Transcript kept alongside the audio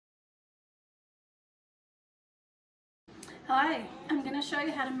Hi, I'm going to show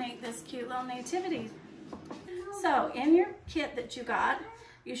you how to make this cute little nativity. So in your kit that you got,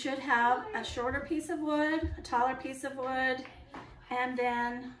 you should have a shorter piece of wood, a taller piece of wood, and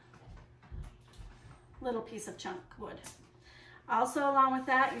then a little piece of chunk wood. Also along with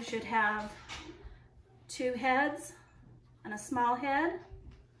that, you should have 2 heads and a small head,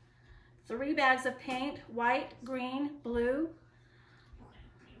 3 bags of paint, white, green, blue,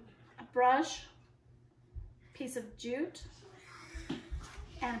 a brush, piece of jute,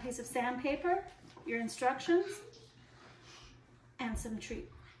 and a piece of sandpaper, your instructions, and some treat.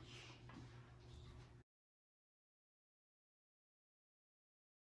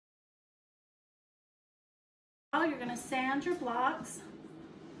 Now you're going to sand your blocks.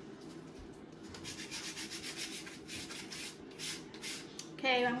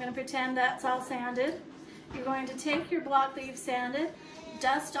 Okay, I'm going to pretend that's all sanded. You're going to take your block that you've sanded,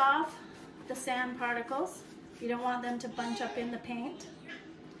 dust off the sand particles. You don't want them to bunch up in the paint.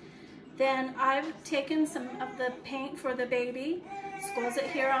 Then I've taken some of the paint for the baby, squoze it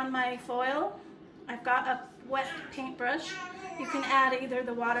here on my foil. I've got a wet paintbrush. You can add either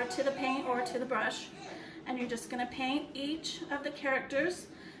the water to the paint or to the brush. And you're just going to paint each of the characters.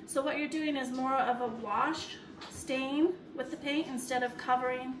 So what you're doing is more of a wash stain with the paint instead of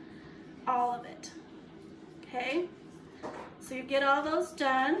covering all of it. Okay? So you get all those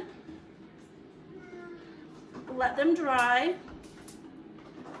done. Let them dry.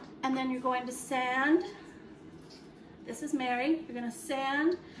 And then you're going to sand. This is Mary. You're going to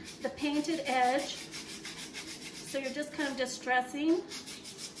sand the painted edge. So you're just kind of distressing.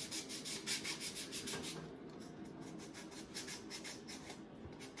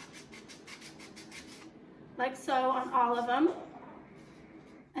 Like so on all of them.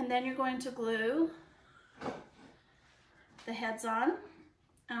 And then you're going to glue the heads on.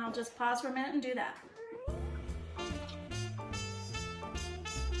 And I'll just pause for a minute and do that.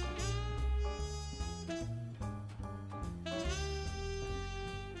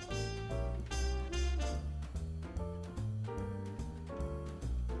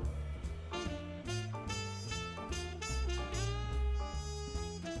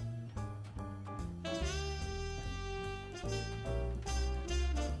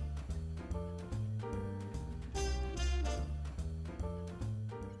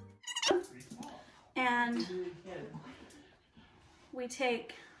 And we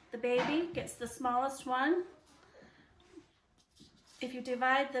take the baby, gets the smallest one. If you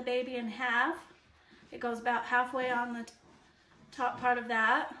divide the baby in half, it goes about halfway on the top part of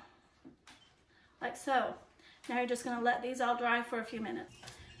that, like so. Now you're just going to let these all dry for a few minutes.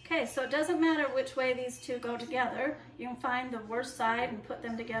 Okay, so it doesn't matter which way these two go together. You can find the worst side and put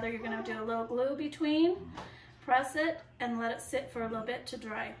them together. You're going to do a little glue between, press it, and let it sit for a little bit to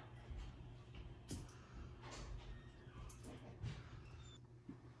dry.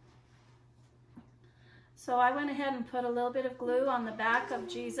 So I went ahead and put a little bit of glue on the back of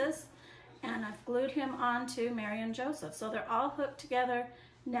Jesus, and I've glued him onto Mary and Joseph. So they're all hooked together.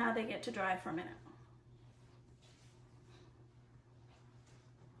 Now they get to dry for a minute.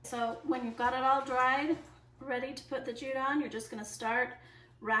 So when you've got it all dried, ready to put the jute on, you're just going to start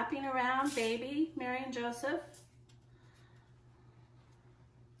wrapping around baby, Mary and Joseph.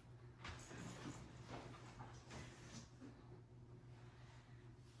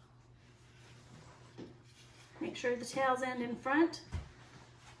 Make sure the tails end in front.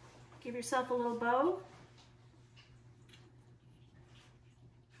 Give yourself a little bow.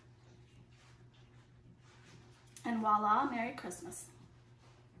 And voila, Merry Christmas.